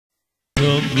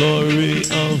the glory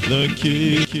of the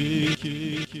King.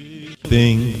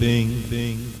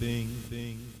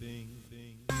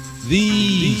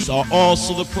 These are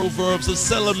also the proverbs of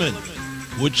Solomon,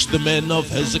 which the men of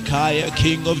Hezekiah,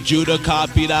 king of Judah,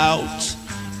 copied out.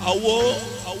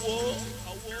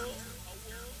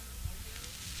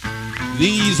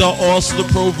 These are also the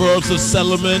proverbs of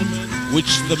Solomon,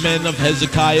 which the men of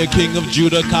Hezekiah, king of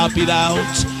Judah, copied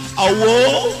out.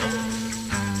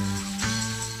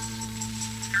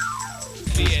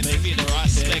 Fear the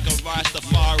respect of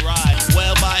Rastafari.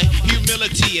 Well, by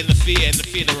humility and the fear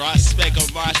the respect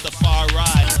of Rastafari.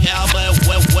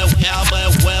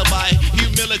 Well, by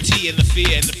humility and the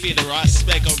fear the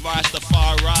respect of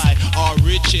Rastafari. Our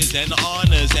riches and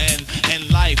honors and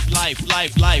life.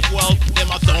 Well,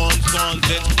 them are thorns, them are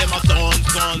thorns,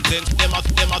 them are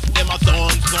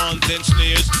thorns, and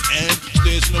snares. And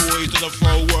there's no way to the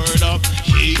throw word up.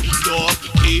 He doth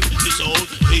keep his own,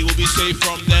 he will be safe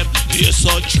from them. Yes,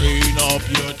 so train up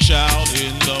your child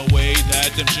in the way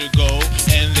that them should go,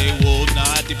 and they will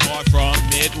not depart from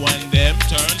it when them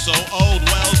turn so old.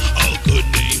 Well, a good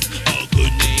name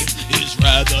is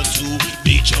rather to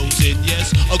be chosen.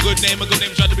 Yes, a good name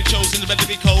try to be chosen, better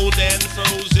be cold and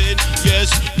frozen.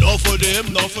 Yes, not for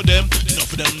them, don't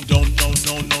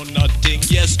know nothing.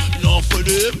 Yes, not for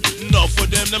them,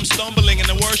 them stumbling and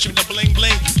the worship, the bling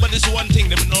bling. But it's one thing,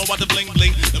 them know about the bling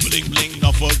bling,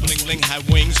 not for bling have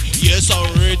wings. Yes, our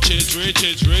riches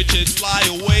fly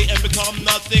away and become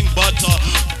nothing but a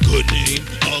good name.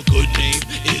 A good name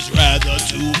is rather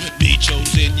to be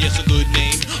chosen. Yes, a good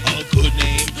name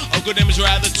is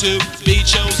rather to be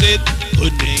chosen.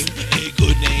 Good name, a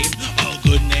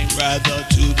good name rather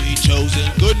to be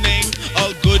chosen. Good name,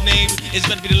 a good name is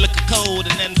better to be look cold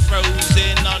and then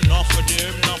frozen. Not for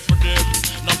them, no.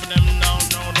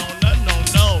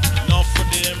 Not for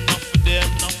them,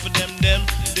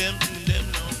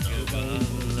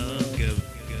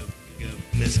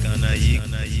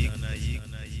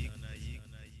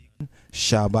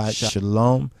 Shabbat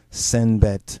Shalom,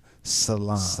 Senbet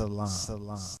Salam.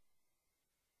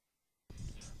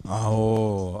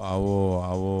 Awo,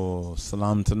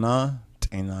 Salam Tana,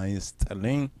 Tena is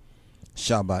telling.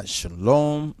 Shabbat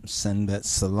Shalom, Senbet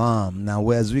Salam. Now,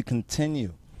 as we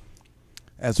continue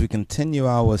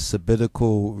our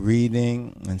sabbatical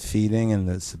reading and feeding and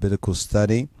the sabbatical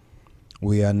study,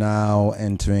 we are now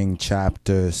entering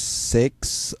chapter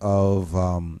 6 of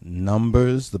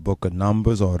Numbers, the book of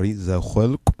Numbers, or Rizah,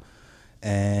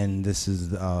 and this is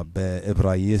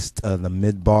Ibrahist, the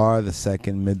midbar, the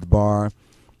second midbar,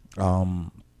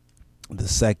 the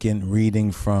second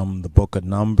reading from the book of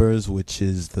Numbers, which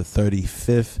is the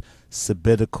 35th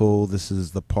sabbatical. This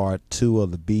is the part 2 of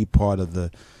the B part of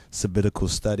the sabbatical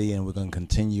study, and we're going to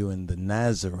continue in the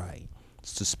Nazarite.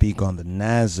 It's to speak on the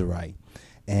Nazarite.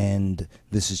 And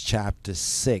this is chapter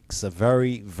 6, a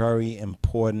very, very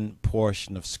important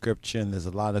portion of scripture. And there's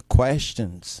a lot of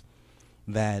questions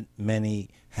that many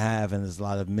have, and there's a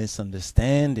lot of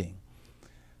misunderstanding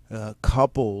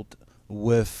coupled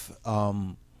with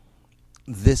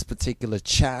this particular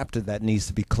chapter that needs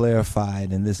to be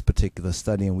clarified in this particular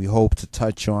study. And we hope to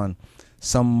touch on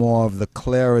some more of the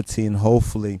clarity and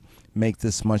hopefully make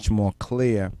this much more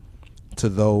clear to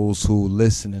those who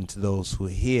listen and to those who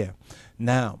hear.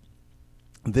 Now,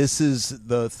 this is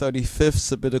the 35th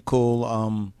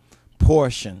sabbatical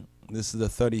portion. This is the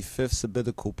 35th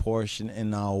sabbatical portion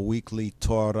in our weekly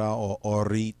Torah or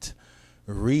Orit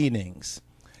readings.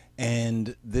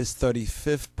 And this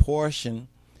 35th portion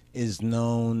is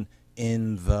known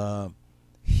in the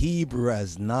Hebrew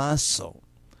as Naso.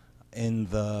 In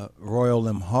the Royal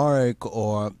Amharic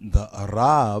or the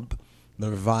Arab,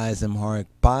 the Revised Amharic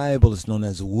Bible, is known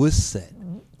as Wuset.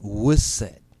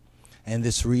 And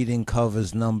this reading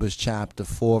covers Numbers chapter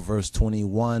 4, verse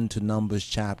 21 to Numbers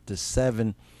chapter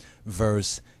 7,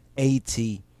 verse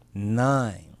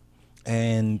 89.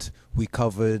 And we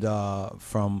covered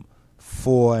from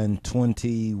 4 and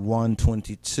 21,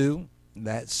 22,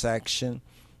 that section.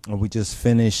 We just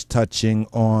finished touching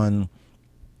on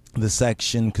the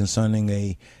section concerning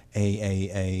a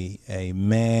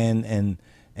man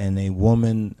and a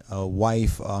woman, a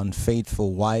wife,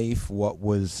 unfaithful wife, what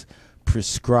was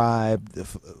prescribed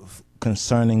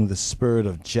concerning the spirit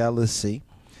of jealousy.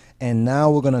 And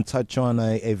now we're going to touch on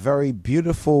a very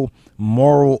beautiful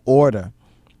moral order,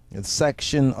 a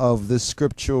section of this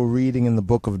scriptural reading in the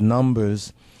book of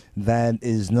Numbers that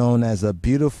is known as a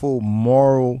beautiful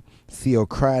moral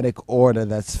theocratic order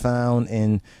that's found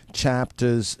in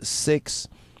chapters 6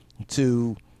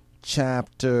 to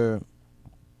chapter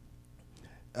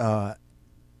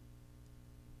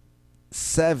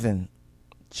 7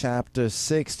 chapter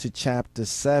 6 to chapter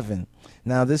 7.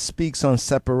 Now this speaks on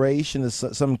separation. There's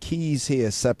some keys here.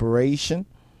 Separation.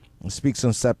 It speaks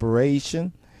on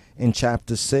separation. In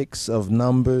chapter 6 of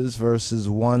Numbers, verses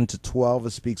 1 to 12,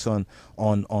 it speaks on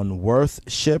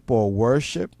worship or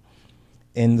worship.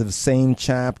 In the same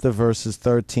chapter, verses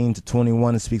 13 to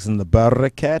 21, it speaks on the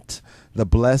barakat, the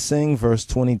blessing, verse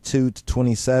 22 to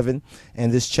 27.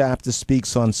 And this chapter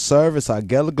speaks on service,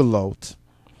 agelgalot.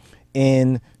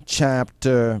 In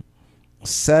chapter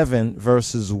 7,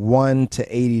 verses 1 to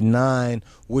 89,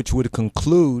 which would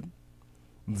conclude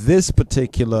this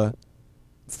particular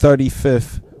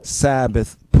 35th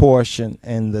Sabbath portion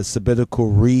and the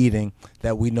Sabbatical reading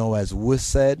that we know as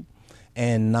Wused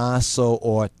and Naso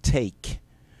or take.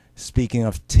 Speaking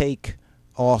of take,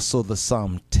 also the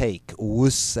psalm take,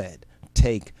 Wused,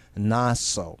 take,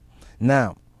 Naso.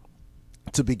 Now,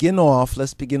 to begin off,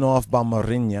 let's begin off by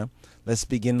Marinya. Let's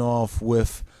begin off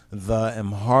with the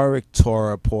Amharic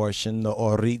Torah portion, the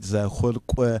Orit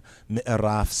Zechulkwe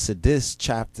Mi'araf Sidis,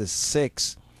 chapter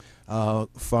 6.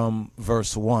 From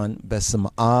verse 1, Besim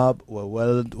Ab,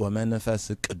 Waweld,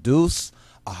 Wamenefes qdus,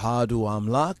 Ahadu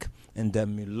Amlak, and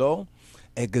Demilo,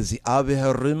 Egazi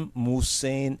Abiharim,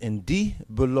 Musain, and Di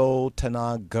below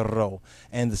Tanagaro.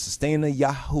 And the sustainer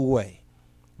Yahweh,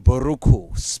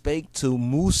 Baruchu, spake to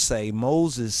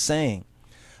Moses, saying,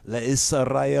 Le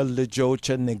Israel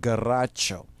lejocha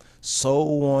negaracho. So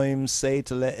woim say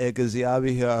to le Egazi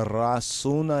Abihar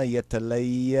Rasuna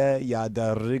Yeteleye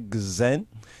Yadarigzen.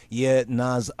 Ye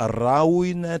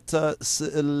Nazarite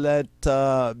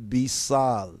Sileta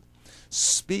Bisal.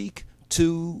 Speak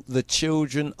to the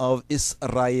children of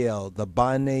Israel, the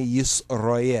Bane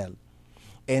Yisrael,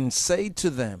 and say to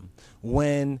them,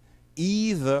 when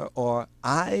either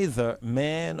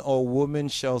man or woman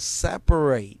shall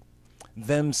separate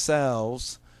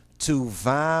themselves to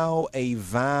vow a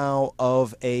vow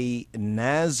of a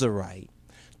Nazarite,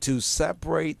 to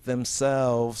separate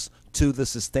themselves to the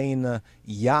sustainer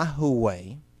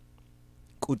Yahweh,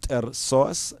 kuter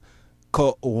sos,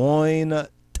 ko'oin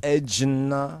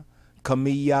tejna,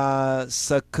 kamiya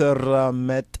sakara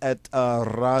met et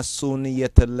rasun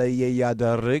yeteleye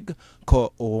yadarig,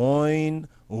 ko'oin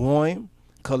woim,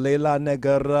 kalela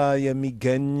negara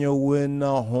yemigenyo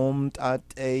wina homt at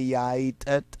eyait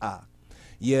et a,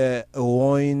 ye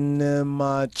oin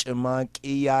mach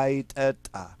iyait et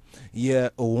a. Ye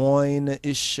oin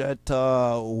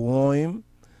ishata woim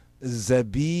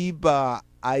zabiba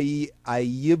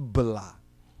ayibla.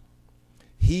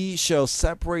 He shall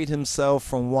separate himself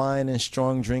from wine and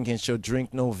strong drink, and shall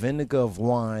drink no vinegar of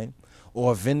wine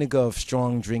or vinegar of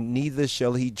strong drink, neither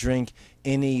shall he drink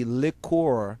any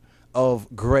liquor of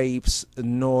grapes,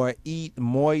 nor eat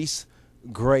moist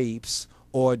grapes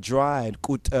or dried.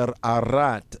 Kuter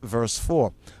arat, verse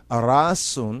 4.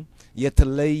 Arasun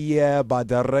Yeteleye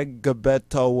badarega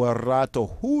warato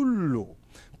hulu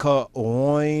ka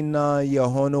oina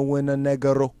yahona wina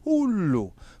negaro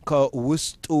hulu ka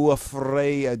wistu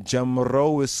afrey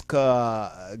jamrois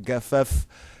ka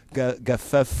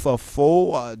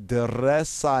gafefafo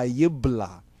deresa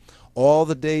yibla. All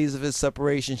the days of his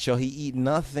separation shall he eat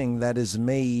nothing that is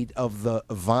made of the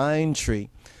vine tree,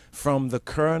 from the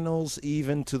kernels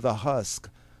even to the husk.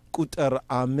 Kutar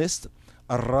amist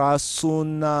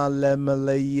Rasuna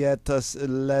lemeleyetas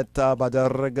leta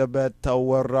badargabeta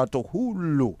warato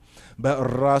hulu be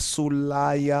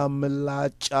rasulaya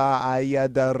mlacha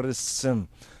ayadarisim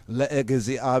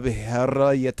leegzi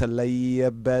abihera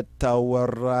yeteleyebeta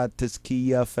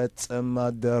waratiskia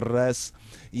fetsema deres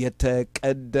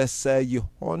yetekedese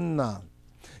yehona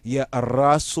ye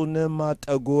rasunemat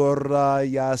agora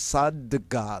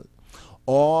yasadgal.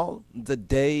 All the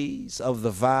days of the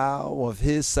vow of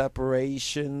his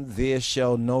separation, there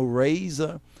shall no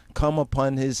razor come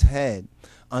upon his head,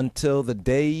 until the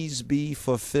days be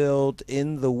fulfilled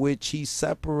in the which he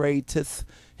separateth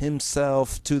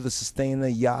himself to the sustainer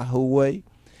Yahweh.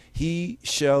 He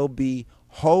shall be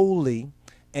holy,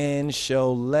 and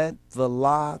shall let the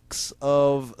locks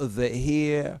of the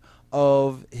hair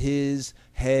of his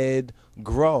head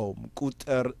grow.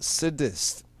 Kuter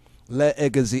sidist. Le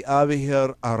egazi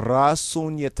abihir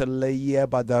arasun yeteleye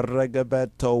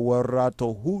badarregabeto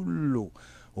warato hulu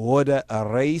wada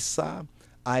aresa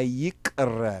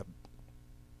ayikreb.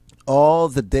 All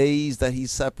the days that he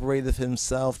separateth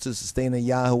himself to sustain a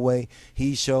Yahweh,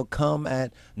 he shall come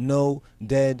at no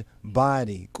dead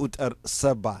body. Kutar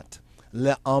Sabbath.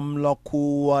 Le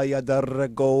amlakuwa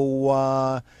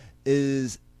yadarregowa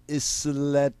is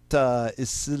Isleta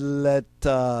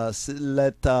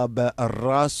be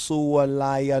rasu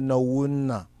walaya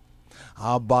nawuna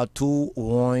Abatu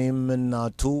oim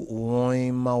natu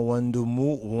oim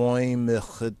wandumu oim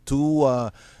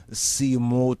khitu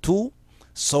simotu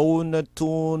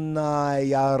sonatuna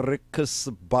yarikus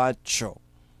bacho.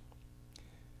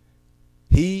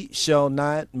 He shall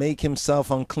not make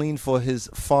himself unclean for his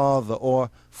father or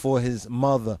for his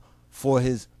mother, for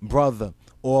his brother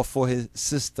or for his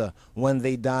sister when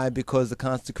they die, because the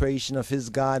consecration of his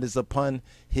God is upon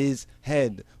his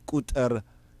head. Kutar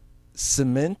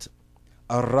cement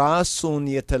rasun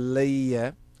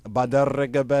yetalaya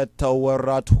badarragabata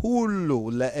warat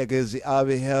hulu la egzi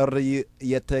abihari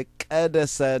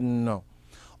yetakadasano.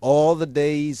 All the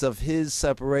days of his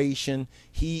separation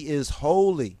he is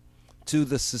holy to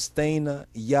the sustainer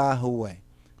Yahweh.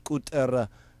 Kutar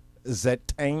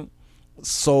zetain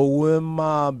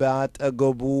sowima bat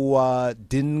agobua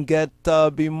dingeta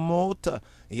bimota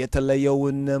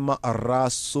yetalayawunema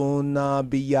rasuna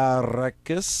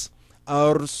biyarakis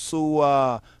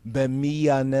arsua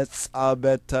bemiyanets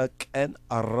abetak and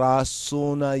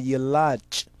rasuna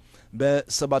yilach be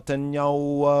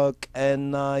sabatanyawak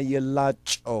and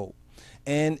yilacho.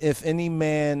 And if any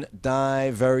man die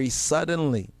very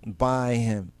suddenly by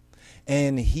him,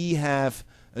 and he have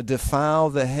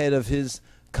defiled the head of his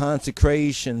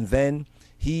consecration, then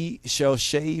he shall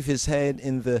shave his head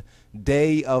in the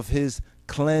day of his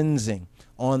cleansing.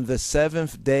 On the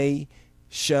 7th day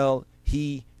shall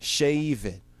he shave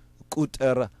it.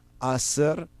 Kutar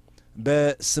asr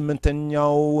be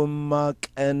simantanyawmak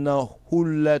and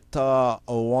huleta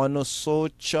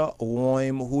wanosocha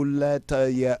waim huleta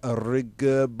ya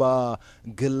rigba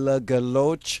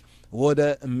gilagaloch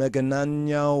wada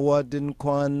megananya wadin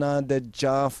kwana de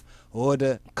jaf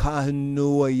wada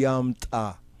kahnu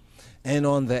yamta. And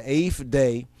on the 8th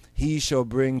day he shall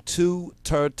bring 2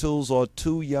 turtles or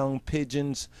 2 young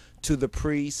pigeons to the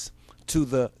priest, to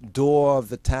the door of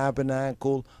the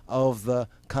tabernacle of the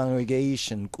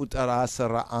congregation.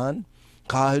 Kutarasaraan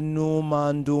kahnu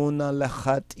manduna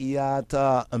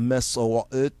lechatiata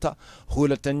meswaita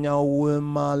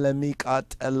hulatanyawima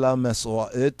lemikat ella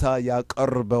meswaita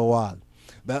yakarbawal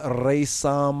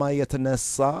be'reisama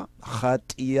yatanessa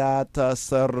khatiata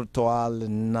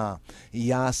sertualna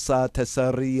yasa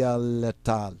tesaria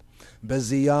letal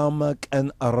beziyamak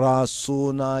en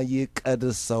rasuna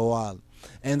yikadasawal.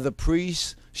 And the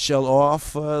priest shall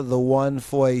offer the one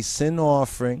for a sin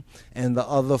offering and the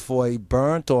other for a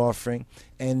burnt offering,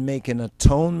 and make an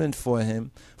atonement for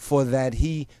him, for that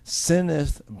he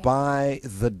sinneth by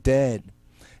the dead,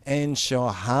 and shall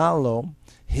hallow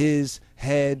his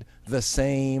head the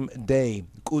same day.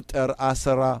 Kutar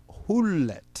asara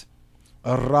hullet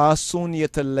rasun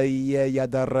yetalaya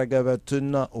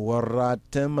yadaragavatuna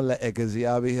waratim la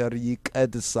egziabihar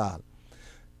yikadisal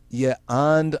ye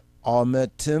and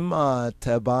Ametima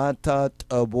tabata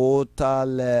abota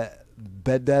le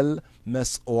bedel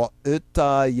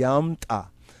mes'o'ita yamta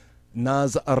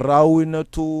Nazarite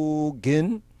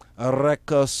gin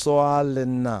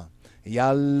rekasoalina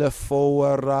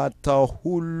yallefowarata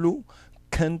hulu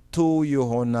kentu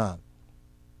yuhona.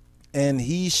 And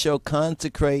he shall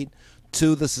consecrate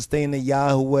to the sustainer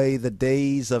Yahweh the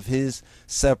days of his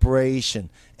separation,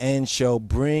 and shall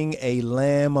bring a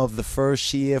lamb of the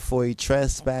first year for a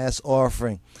trespass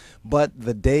offering. But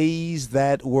the days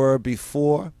that were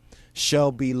before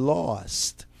shall be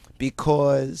lost,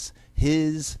 because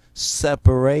his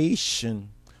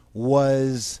separation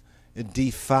was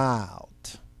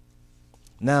defiled.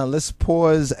 Now let's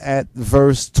pause at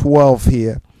verse 12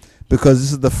 here, because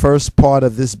this is the first part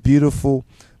of this beautiful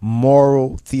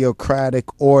moral theocratic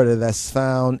order that's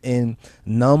found in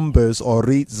Numbers, or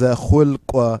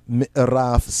Ritzahulqa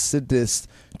Mi'raf Siddis,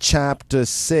 chapter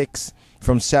 6,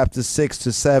 from chapter 6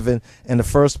 to 7. And the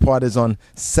first part is on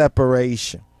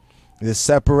separation. The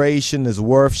separation is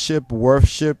worship,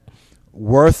 which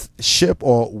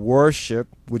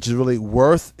is really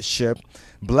worship,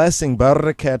 blessing,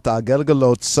 barakat,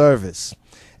 agelgalot, service.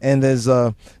 And there's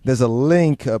a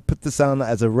link, put this on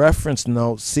as a reference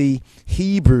note. See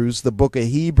Hebrews, the book of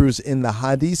Hebrews, in the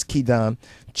Hadith Kidam,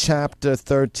 chapter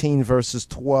 13, verses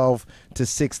 12 to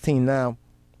 16. Now,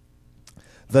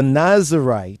 the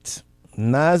Nazarite,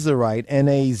 Nazarite,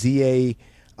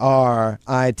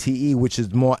 which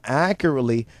is more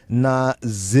accurately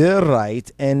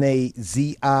Nazirite,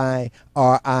 Nazirite.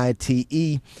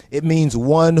 It means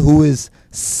one who is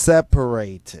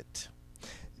separated.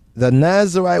 The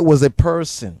Nazarite was a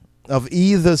person of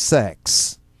either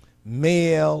sex,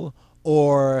 male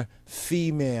or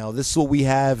female. This is what we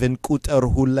have in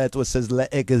Kutar Hulet, where it says,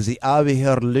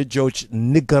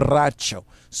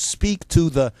 speak to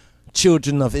the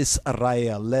children of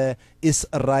Israel. Le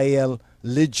Israel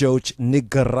lijoch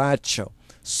nigracho.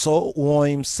 So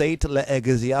oim seit le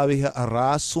egeziavi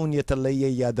rasun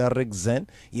yetaleye yadarigzen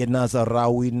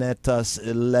yenazarawi netas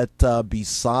leta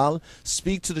bisal.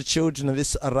 Speak to the children of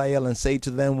Israel and say to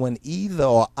them, when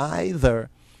either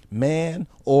man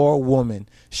or woman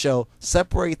shall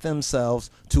separate themselves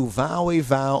to vow a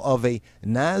vow of a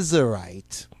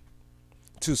Nazarite,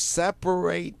 to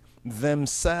separate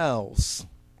themselves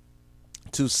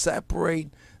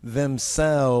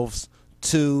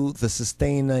to the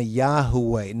sustainer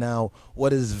Yahweh. Now,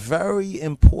 what is very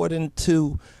important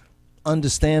to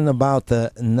understand about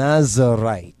the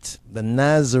Nazarite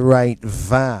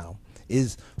vow,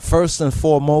 is first and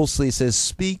foremostly it says,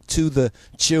 speak to the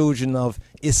children of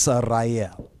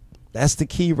Israel. That's the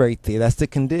key right there. That's the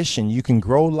condition. You can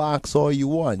grow locks all you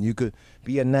want. You could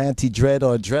be a natty dread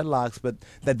or dreadlocks, but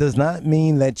that does not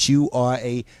mean that you are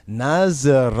a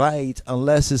Nazarite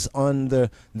unless it's under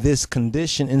this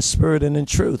condition in spirit and in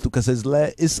truth, because it's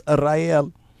Le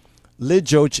Israel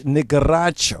Lijoch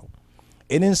Nigaracho.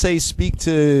 It didn't say speak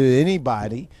to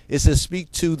anybody. It says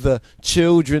speak to the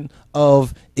children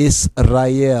of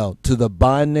Israel, to the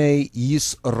Bane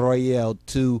Yisrael,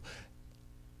 to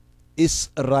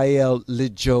Israel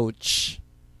Lijoch.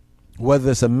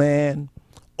 Whether it's a man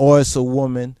or it's a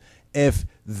woman, if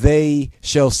they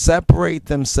shall separate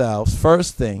themselves,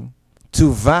 first thing,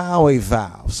 to vow a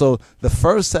vow. So the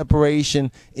first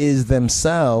separation is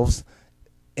themselves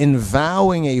in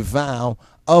vowing a vow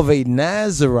of a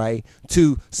Nazarite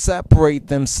to separate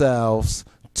themselves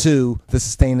to the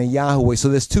sustainer Yahweh. So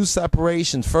there's two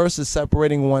separations. First is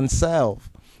separating oneself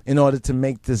in order to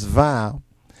make this vow.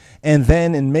 And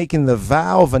then in making the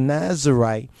vow of a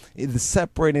Nazarite, it is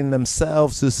separating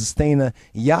themselves to the sustainer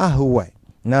Yahweh.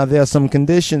 Now there are some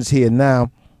conditions here.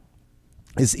 Now,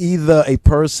 it's either a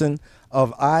person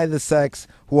of either sex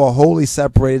who are wholly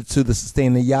separated to the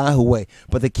sustainer Yahweh.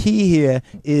 But the key here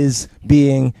is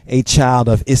being a child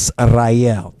of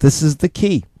Israel. This is the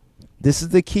key. This is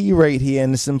the key right here,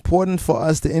 and it's important for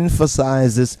us to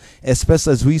emphasize this,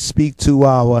 especially as we speak to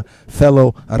our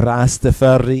fellow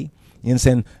Rastafari. You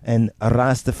understand? And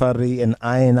Rastafari and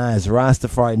I as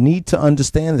Rastafari need to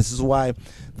understand this. This is why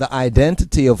the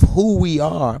identity of who we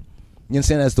are, you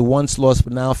understand, as the once lost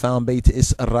but now found Beit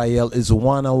Israel, is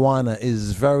wana,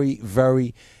 is very,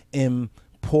 very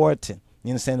important. You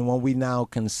understand? When we now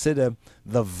consider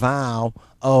the vow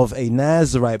of a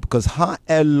Nazarite, because Ha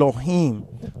Elohim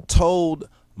told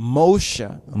Moses,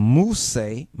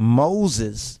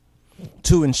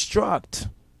 to instruct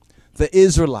the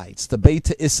Israelites, the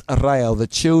Beit Israel, the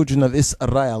children of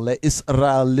Israel, the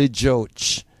Israel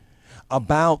Lijoch,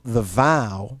 about the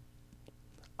vow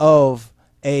of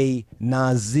a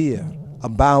Nazir,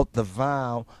 about the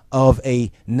vow of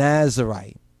a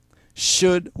Nazarite.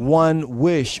 Should one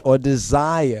wish or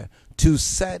desire to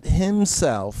set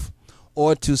himself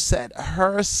or to set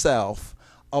herself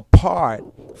apart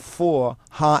for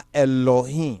Ha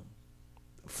Elohim,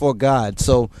 for God.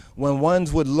 So when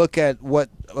ones would look at what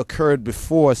occurred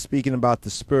before, speaking about the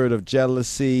spirit of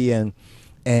jealousy and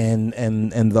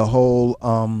the whole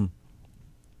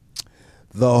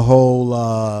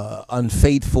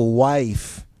unfaithful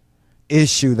wife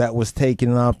issue that was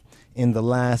taken up in the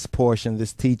last portion of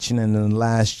this teaching and in the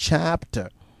last chapter,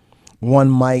 one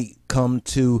might come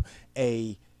to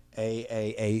a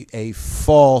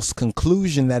false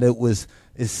conclusion that it is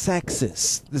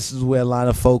sexist. This is where a lot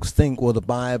of folks think, well, the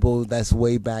Bible, that's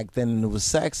way back then and it was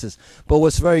sexist. But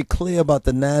what's very clear about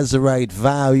the Nazarite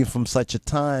vow, even from such a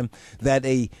time, that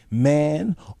a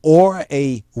man or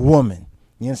a woman,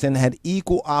 you understand, had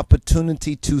equal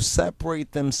opportunity to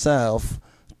separate themselves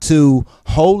to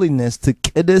holiness, to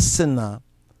keddus,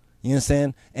 you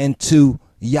understand, and to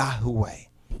Yahweh.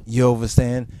 You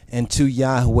understand? And to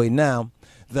Yahweh. Now,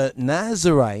 the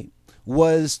Nazarite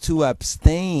was to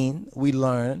abstain, we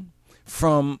learn,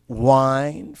 from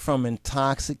wine, from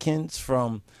intoxicants,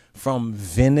 from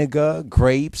vinegar,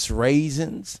 grapes,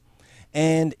 raisins,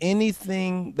 and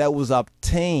anything that was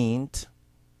obtained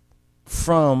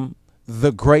from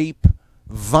the grape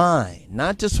vine.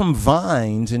 Not just from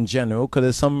vines in general,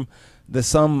 because there's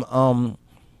some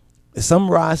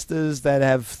Rastas that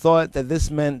have thought that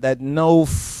this meant that no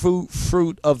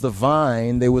fruit of the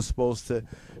vine they were supposed to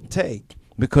take,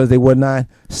 because they were not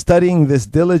studying this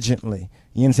diligently.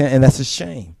 You understand? And that's a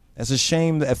shame. That's a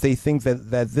shame if they think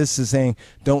that this is saying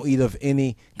don't eat of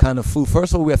any kind of food.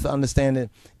 First of all, we have to understand it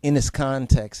in its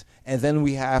context, and then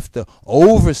we have to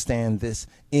overstand this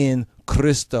in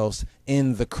Christos,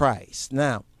 in the Christ.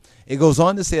 Now, it goes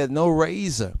on to say that no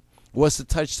razor was to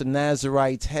touch the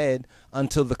Nazarite's head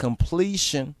until the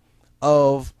completion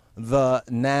of the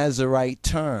Nazarite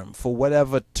term, for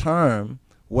whatever term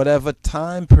whatever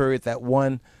time period that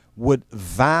one would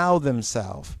vow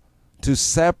themselves to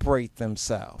separate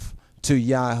themselves to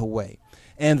Yahweh.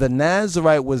 And the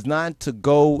Nazarite was not to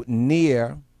go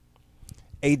near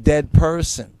a dead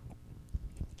person,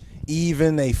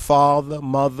 even a father,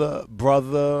 mother,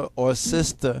 brother, or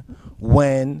sister,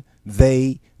 when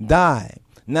they die.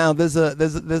 Now, there's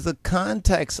a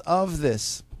context of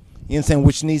this, you understand,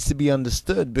 which needs to be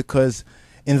understood, because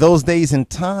in those days and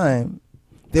time,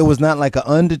 there was not like an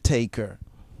undertaker.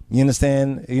 You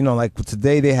understand? You know, like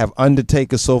today they have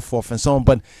undertakers, so forth and so on.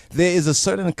 But there is a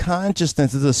certain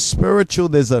consciousness. There's a spiritual.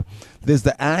 There's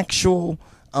the actual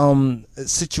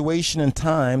situation and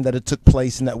time that it took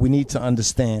place, and that we need to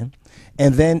understand.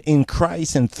 And then in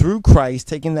Christ and through Christ,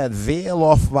 taking that veil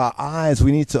off of our eyes,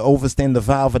 we need to understand the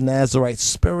vow of a Nazarite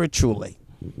spiritually.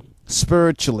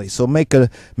 So make a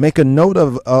note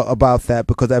of about that,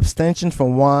 because abstention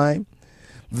from wine,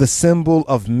 the symbol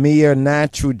of mere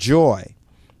natural joy.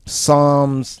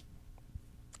 Psalms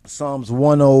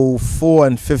 104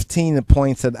 and 15, it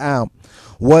points it out,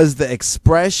 was the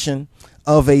expression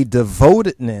of a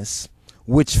devotedness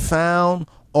which found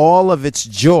all of its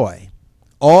joy.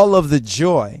 All of the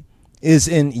joy is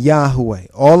in Yahweh.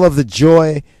 All of the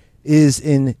joy is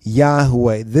in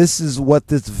Yahweh. This is what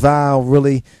this vow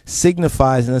really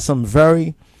signifies, and there's some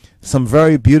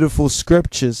very beautiful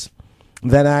scriptures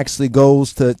that actually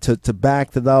goes to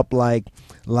back it up, like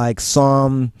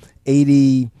Psalm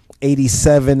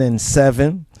 87 and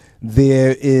 7.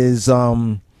 There is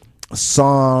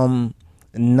Psalm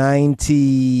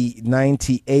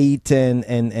 98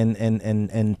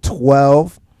 and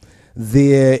 12.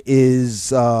 There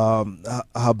is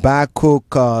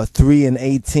Habakkuk 3 and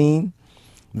 18.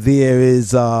 There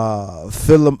is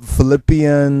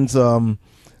Philippians 3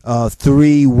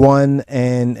 1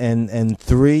 and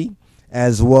 3,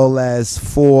 as well as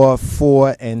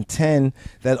 4 and 10,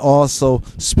 that also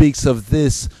speaks of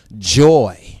this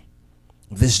joy,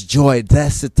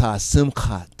 desita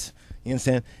simchat, you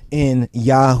understand, in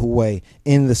Yahweh,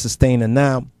 in the sustainer.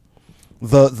 Now,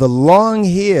 the long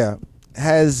hair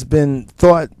has been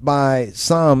thought by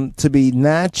some to be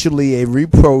naturally a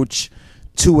reproach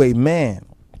to a man,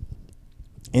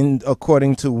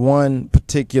 according to one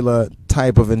particular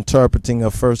type of interpreting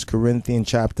of 1 Corinthians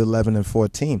chapter 11 and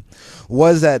 14,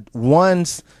 was at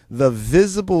once the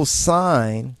visible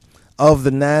sign of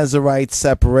the Nazarite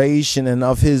separation and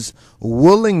of his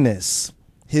willingness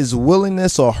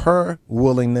or her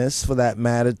willingness, for that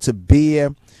matter, to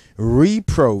bear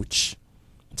reproach,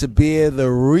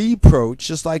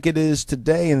 just like it is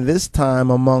today in this time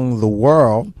among the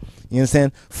world, you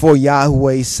understand, for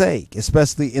Yahweh's sake,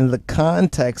 especially in the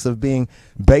context of being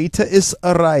Beta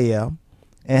Israel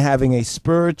and having a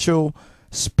spiritual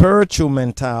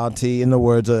mentality. In the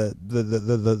words,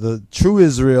 the true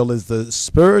Israel is the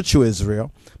spiritual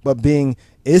Israel, but being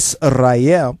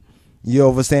Israel, you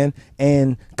understand,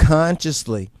 and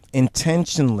consciously,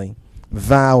 intentionally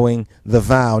vowing the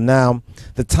vow. Now,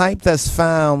 the type that's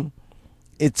found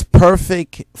its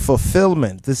perfect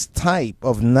fulfillment, this type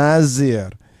of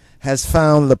Nazir, has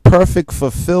found the perfect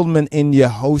fulfillment in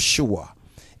Yehoshua,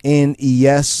 in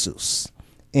Jesus,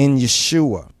 in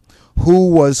Yeshua,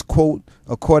 who was, quote,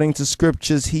 according to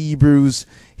scriptures, Hebrews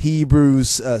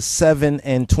 7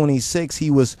 and 26,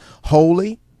 he was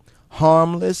holy,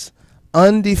 harmless,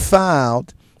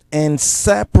 undefiled, and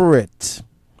separate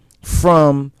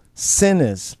from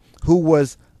sinners, who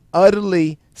was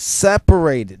utterly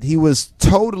separated. He was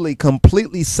totally,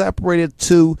 completely separated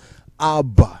to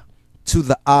Abba, to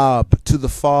the Ab, to the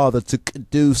Father, to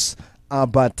qdus,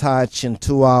 Abba Tach, and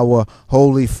to our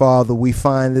Holy Father. We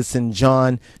find this in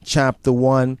John chapter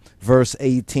 1 verse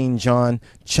 18, John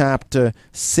chapter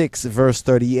 6 verse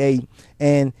 38.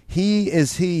 And he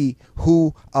is he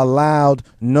who allowed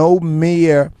no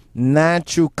mere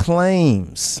natural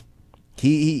claims.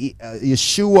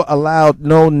 Yeshua allowed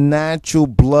no natural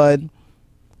blood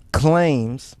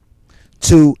claims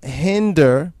to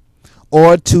hinder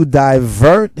or to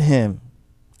divert him.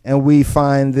 And we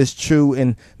find this true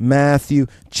in Matthew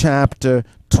chapter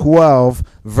 12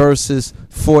 verses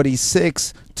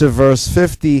 46 to verse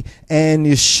 50. And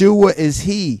Yeshua is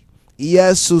he,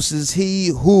 Jesus is he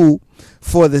who,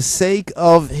 for the sake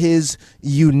of his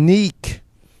unique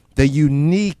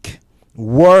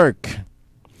work,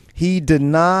 he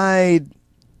denied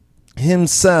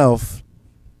himself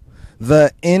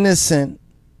the innocent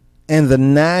and the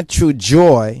natural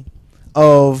joy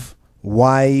of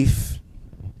wife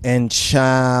and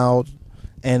child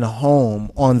and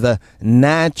home on the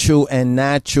natural and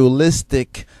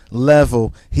naturalistic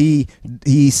level. He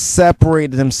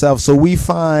separated himself. So we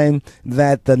find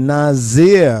that the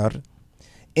Nazir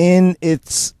in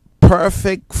its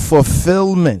perfect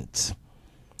fulfillment.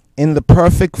 In the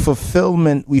perfect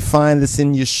fulfillment, we find this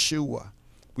in Yeshua.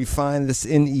 We find this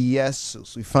in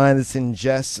Jesus. We find this in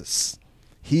Jesus.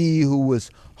 He who was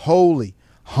holy,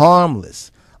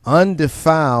 harmless,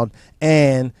 undefiled,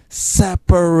 and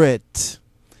separate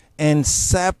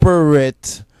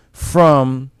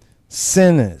from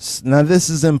sinners. Now, this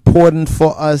is important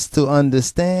for us to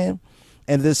understand,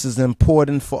 and this is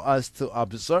important for us to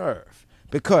observe,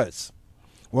 because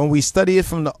when we study it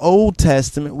from the Old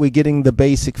Testament, we're getting the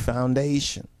basic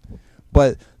foundation.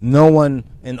 But no one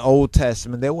in Old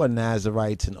Testament, there were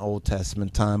Nazarites in Old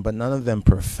Testament time, but none of them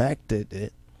perfected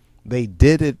it. They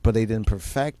did it, but they didn't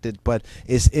perfect it. But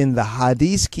it's in the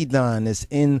Hadith Kidan, it's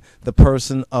in the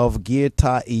person of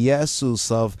Girta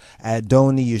Jesus, of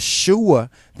Adoni Yeshua,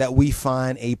 that we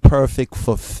find a perfect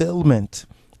fulfillment,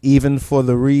 even for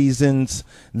the reasons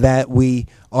that we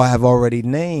have already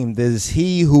named. There's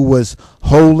he who was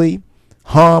holy,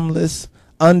 harmless,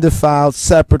 undefiled,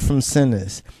 separate from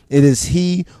sinners. It is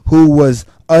he who was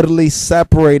utterly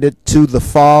separated to the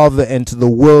Father and to the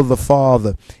will of the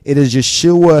Father. It is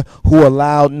Yeshua who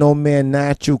allowed no mere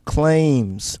natural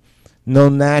claims,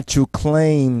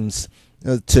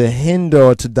 to hinder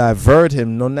or to divert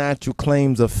him, no natural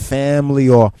claims of family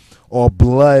or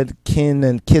blood, kin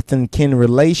and kith and kin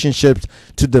relationships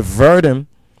to divert him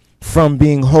from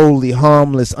being holy,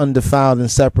 harmless, undefiled, and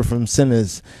separate from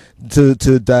sinners, to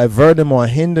divert him or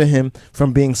hinder him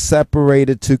from being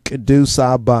separated to qdus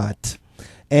abba.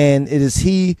 And it is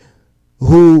he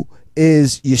who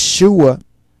is Yeshua,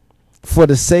 for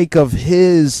the sake of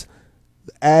his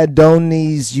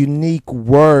Adoni's unique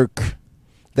work,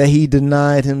 that he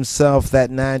denied himself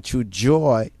that natural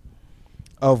joy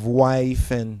of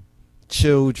wife and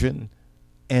children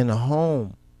and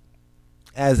home,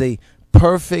 as a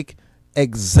perfect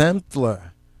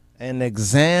exemplar, an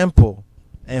example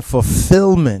and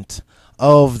fulfillment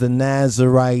of the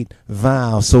Nazarite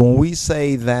vow. So when we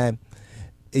say that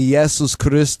Jesus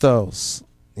Christos,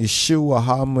 Yeshua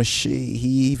HaMashiach,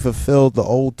 he fulfilled the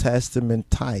Old Testament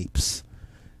types,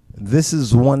 this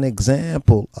is one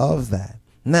example of that.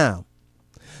 Now,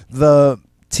 the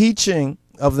teaching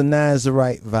of the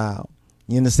Nazarite vow,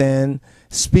 you understand,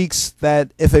 speaks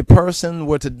that if a person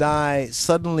were to die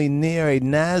suddenly near a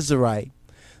Nazarite,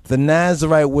 the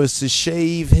Nazarite was to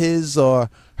shave his or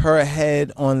her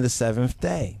head on the 7th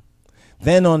day.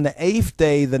 Then on the 8th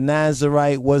day, the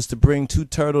Nazarite was to bring 2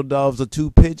 turtle doves or 2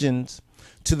 pigeons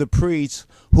to the priest,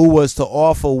 who was to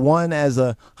offer one as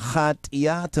a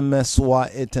chatiyat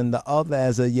meswa'it and the other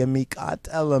as a yemikat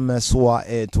ela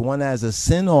meswa'it, one as a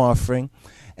sin offering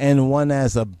and one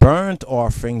as a burnt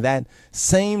offering. That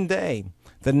same day,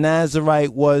 the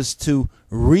Nazarite was to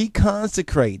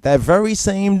reconsecrate, that very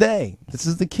same day. This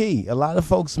is the key. A lot of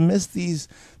folks miss these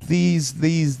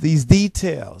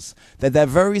details. That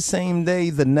very same day,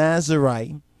 the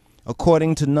Nazarite,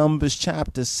 according to Numbers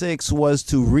chapter 6, was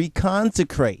to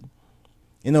reconsecrate.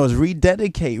 You know, is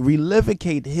rededicate,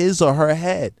 relivicate his or her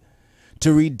head,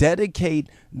 to rededicate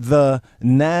the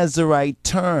Nazarite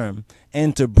term,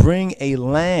 and to bring a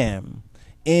lamb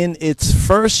in its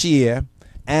first year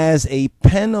as a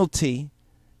penalty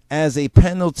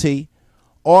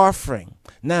offering.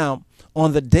 Now,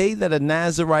 on the day that a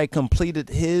Nazarite completed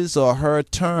his or her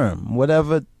term,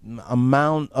 whatever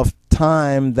amount of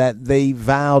time that they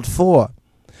vowed for,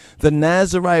 the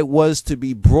Nazarite was to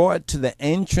be brought to the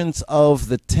entrance of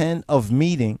the tent of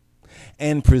meeting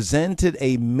and presented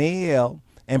a male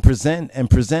present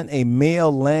a male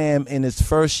lamb in its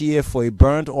first year for a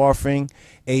burnt offering,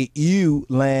 a ewe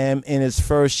lamb in its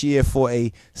first year for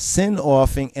a sin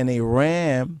offering, and a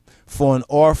ram for an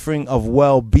offering of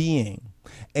well-being,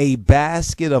 a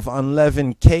basket of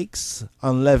unleavened cakes,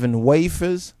 unleavened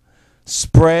wafers,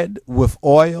 spread with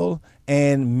oil,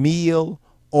 and meal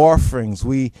offerings.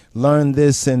 We learned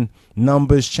this in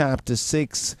Numbers chapter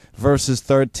 6, verses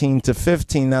 13 to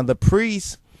 15. Now the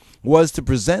priest was to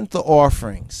present the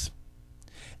offerings,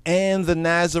 and the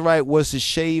Nazarite was to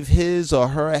shave his or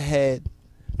her head,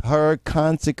 her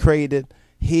consecrated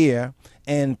hair,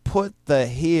 and put the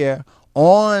hair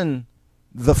on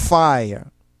the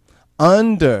fire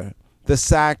under the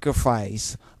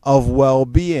sacrifice of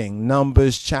well-being.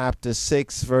 Numbers chapter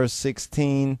 6, verse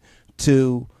 16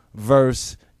 to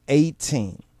verse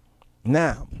 18.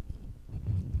 Now,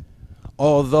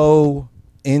 although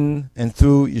in and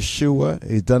through Yeshua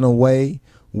is done away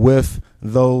with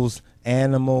those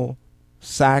animal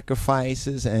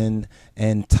sacrifices and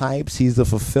types, he's the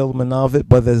fulfillment of it,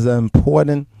 but there's an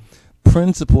important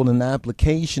principle and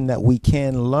application that we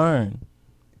can learn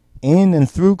in and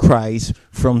through Christ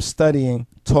from studying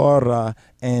Torah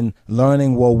and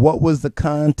learning, well, what was the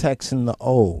context in the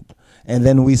old? And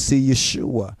then we see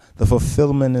Yeshua, the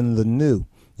fulfillment in the new.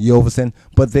 You understand?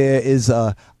 But there is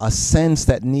a sense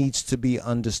that needs to be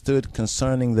understood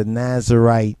concerning the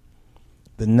Nazarite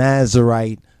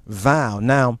vow.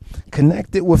 Now,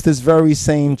 connected with this very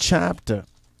same chapter,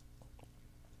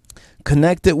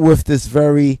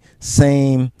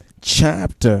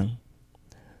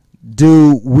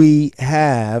 do we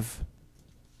have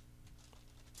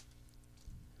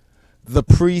the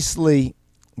priestly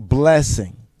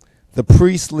blessing? The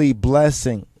priestly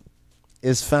blessing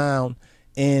is found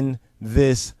in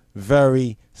this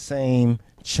very same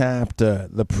chapter.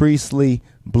 The priestly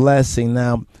blessing.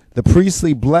 Now, the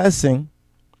priestly blessing,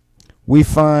 we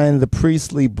find the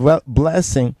priestly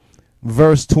blessing,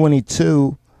 verse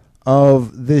 22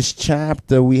 of this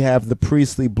chapter. We have the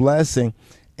priestly blessing.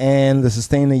 And the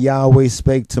sustainer Yahweh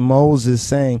spake to Moses,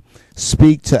 saying,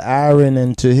 speak to Aaron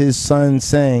and to his sons,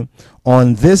 saying,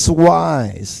 on this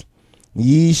wise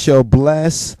ye shall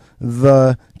bless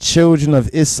the children of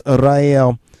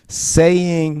Israel,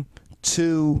 saying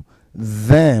to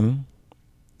them,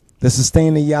 the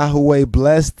sustainer Yahweh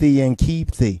bless thee and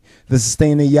keep thee. The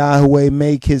sustainer Yahweh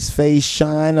make his face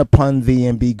shine upon thee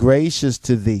and be gracious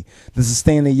to thee. The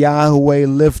sustainer Yahweh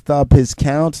lift up his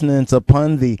countenance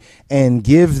upon thee and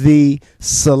give thee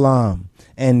salam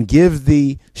and give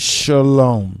thee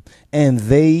shalom. And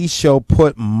they shall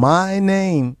put my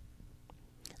name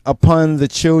upon the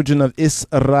children of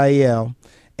Israel,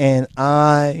 and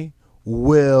I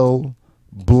will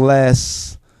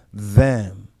bless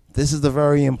them. This is the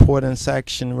very important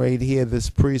section right here, this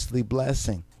priestly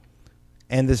blessing.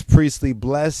 And this priestly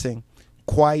blessing,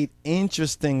 quite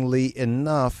interestingly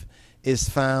enough, is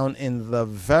found in the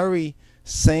very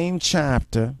same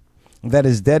chapter that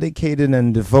is dedicated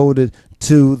and devoted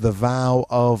to the vow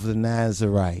of the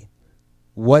Nazarite.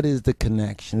 What is the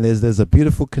connection? There's a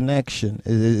beautiful connection.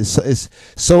 It's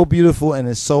so beautiful and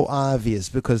it's so obvious,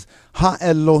 because Ha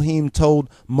Elohim told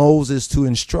Moses to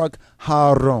instruct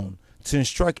Aaron, to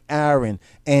instruct Aaron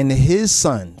and his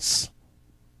sons,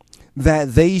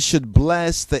 that they should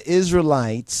bless the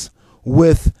Israelites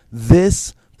with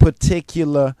this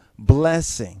particular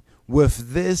blessing,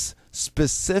 with this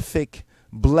specific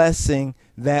blessing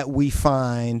that we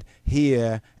find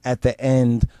here at the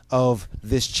end of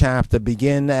this chapter.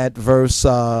 Begin at verse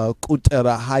verse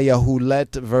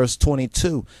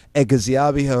 22.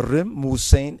 Egaziabi harim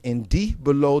musain indi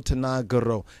below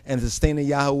tanagaro. And the sustainer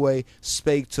Yahweh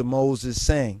spake to Moses,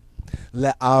 saying,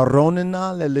 Le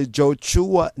Aaronina le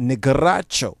Joshua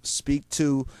nigracho. Speak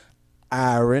to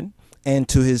Aaron and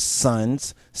to his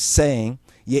sons, saying,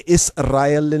 Ye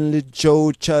Israelin le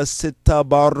Jocha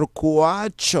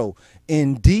sitabarukuacho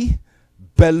indi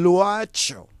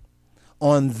beluacho.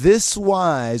 On this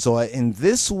wise, or in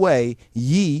this way,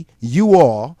 you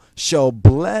all, shall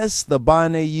bless the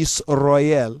Bane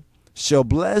Yisrael, shall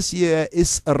bless ye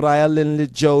Israelin le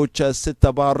Jocha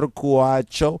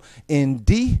sitabarukuacho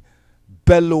indi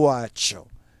beluacho,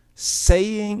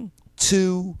 saying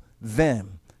to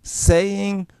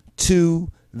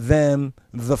them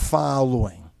the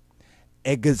following.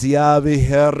 Egaziavi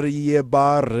her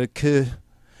yebarke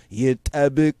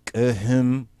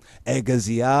yetabikahim.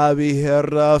 Egaziavi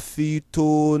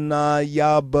herafito na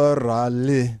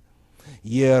yabarale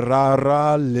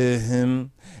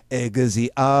yeraralehim.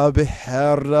 Egaziavi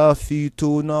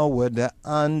herafito na wada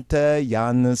ante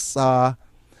yanasa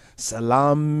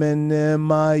salamene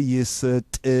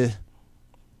yisate.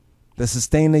 The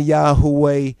sustainer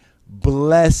Yahweh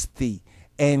bless thee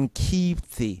and keep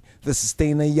thee. The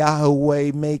sustainer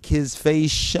Yahweh make his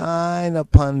face shine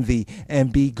upon thee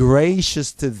and be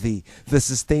gracious to thee. The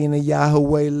sustainer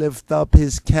Yahweh lift up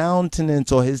his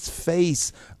countenance or his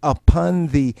face upon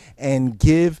thee and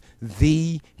give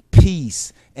thee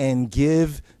peace and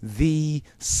give thee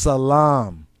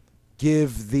salam.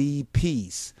 Give thee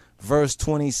peace. Verse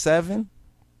 27.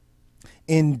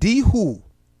 Indihu.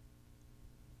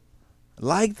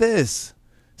 Like this.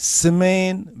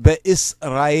 Simen be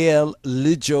Israel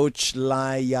lijoch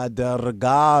la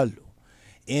yadargalu.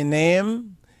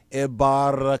 Inem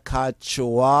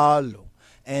ebarakachualu.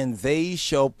 And they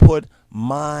shall put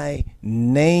my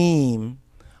name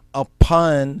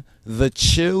upon the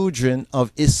children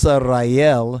of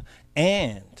Israel,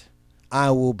 and I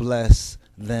will bless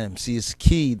them. See, it's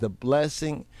key. The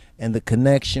blessing and the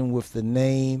connection with the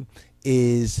name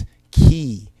is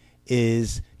key.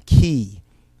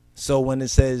 So when it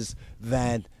says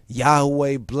that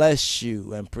Yahweh bless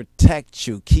you and protect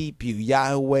you, keep you,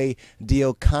 Yahweh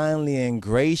deal kindly and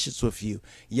gracious with you,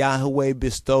 Yahweh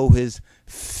bestow his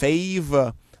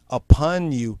favor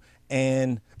upon you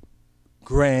and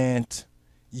grant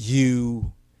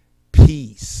you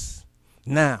peace.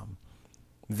 Now,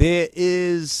 there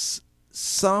is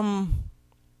some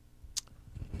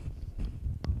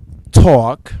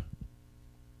talk,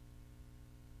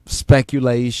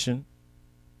 speculation,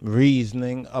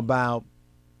 reasoning about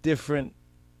different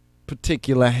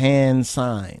particular hand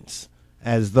signs,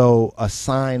 as though a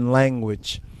sign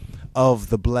language of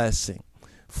the blessing.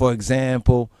 For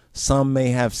example, some may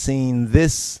have seen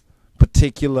this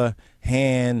particular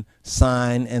hand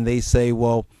sign and they say,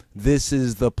 well, this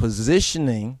is the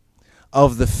positioning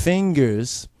of the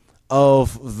fingers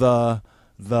of the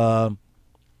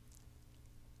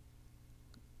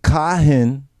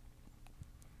kahin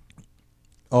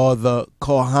or the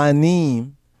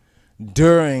kohanim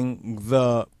during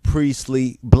the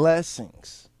priestly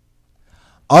blessings.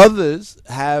 Others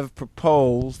have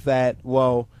proposed that,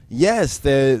 well, yes,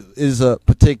 there is a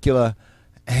particular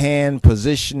hand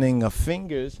positioning of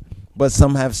fingers, but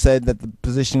some have said that the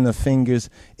positioning of fingers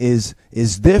is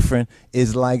different,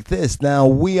 is like this. Now,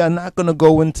 we are not going to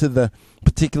go into the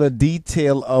particular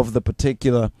detail of the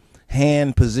particular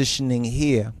hand positioning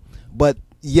here, but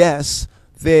yes,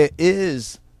 there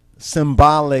is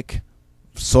symbolic,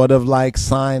 sort of like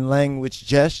sign language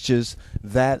gestures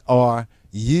that are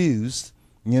used.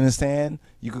 You understand?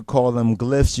 You could call them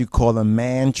glyphs, you call them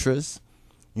mantras.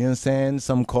 You understand?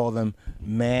 Some call them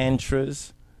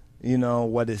mantras, you know,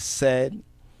 what is said.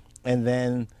 And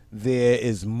then there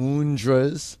is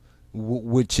mundras,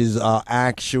 which is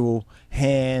actual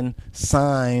hand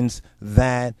signs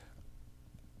that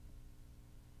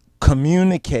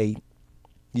communicate,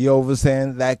 you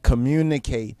understand, that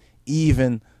communicate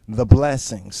even the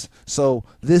blessings. So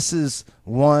this is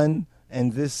one,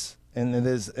 and this, and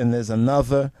there's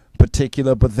another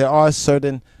particular, but there are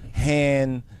certain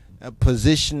hand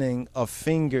positioning of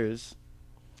fingers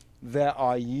that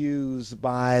are used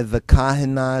by the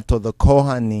kahinat or the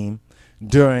kohanim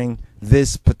during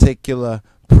this particular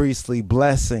priestly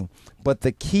blessing. But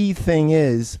the key thing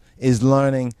is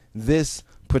learning this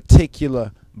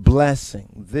particular blessing.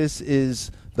 This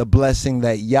is the blessing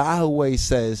that Yahweh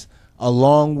says,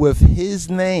 along with his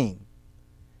name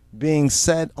being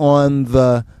set on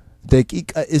the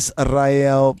Dekika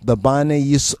Israel, the Bane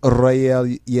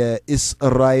Yisrael,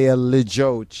 Israel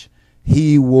Lijoch,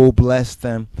 he will bless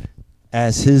them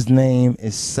as his name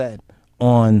is set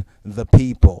on the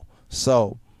people.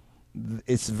 So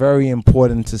it's very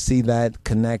important to see that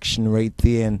connection right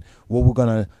there. And what we're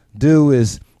going to do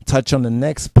is touch on the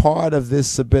next part of this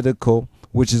sabbatical,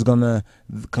 which is going to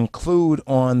conclude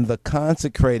on the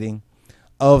consecrating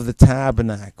of the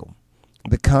tabernacle.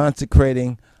 The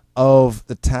consecrating of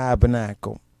the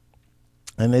tabernacle.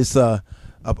 And it's a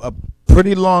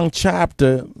pretty long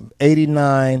chapter,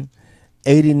 89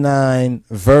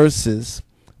 verses.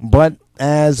 But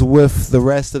as with the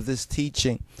rest of this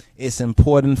teaching, it's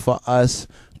important for us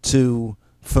to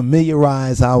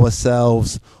familiarize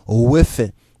ourselves with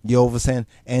it, you understand,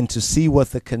 and to see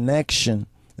what the connection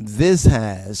this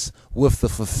has with the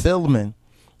fulfillment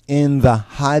in the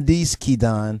Hadis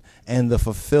Kidan and the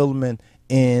fulfillment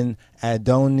in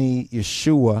Adoni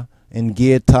Yeshua and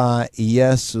Geta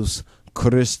Jesus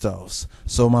Christos.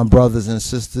 So my brothers and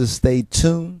sisters, stay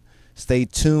tuned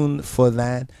for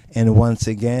that. And once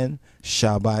again,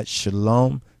 Shabbat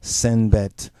Shalom,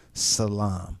 Senbet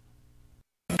Salam.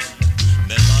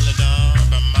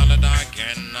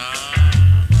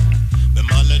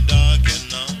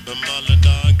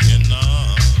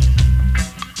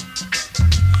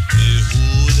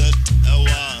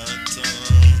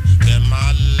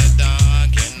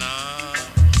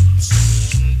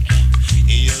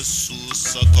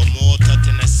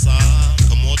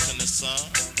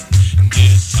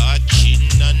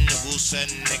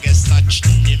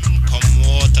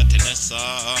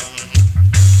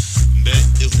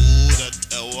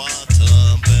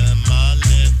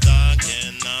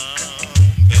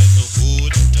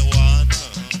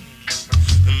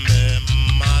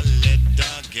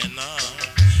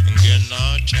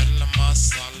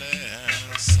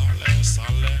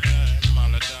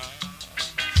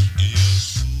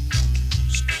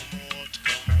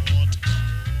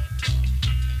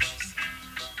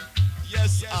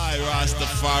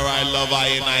 Rastafari love I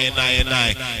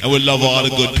and we love all the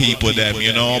good people them,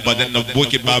 you know, but then the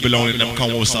wicked Babylonian them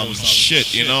come with some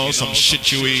shit, you know, some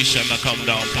situation that come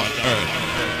down upon earth.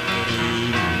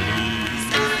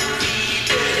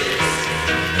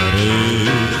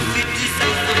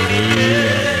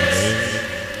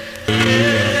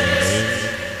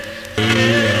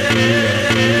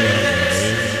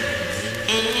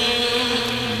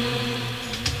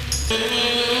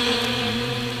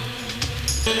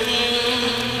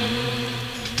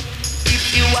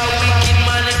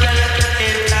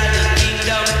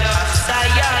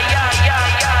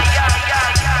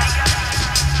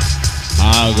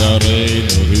 Hagare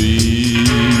Nuri,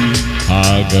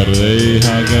 Hagare,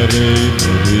 Hagare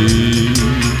Nuri,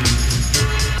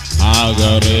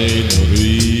 Hagare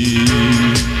Nuri,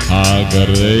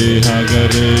 Hagare,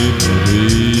 Hagare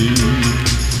Nuri,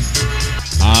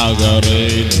 Hagare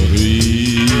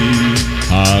Nuri,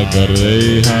 Hagare,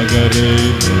 Hagare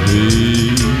Nuri,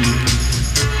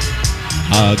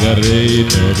 Hagare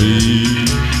Nuri,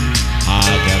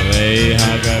 Hagare,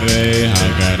 Hagare,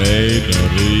 Hagare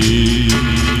Nuri.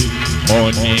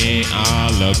 Oni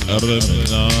ala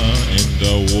karmina in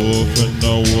the wolf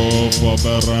of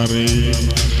Barari.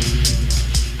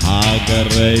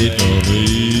 Hagare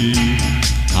Nuri,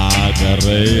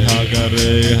 Hagare,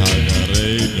 Hagare, Hagare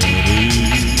Nuri.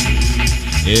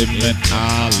 Ibn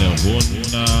ala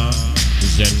wunna,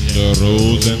 Zendero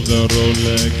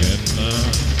legena.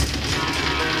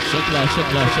 Shakla,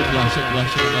 shakla, shakla, shakla,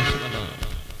 shakla, shakla.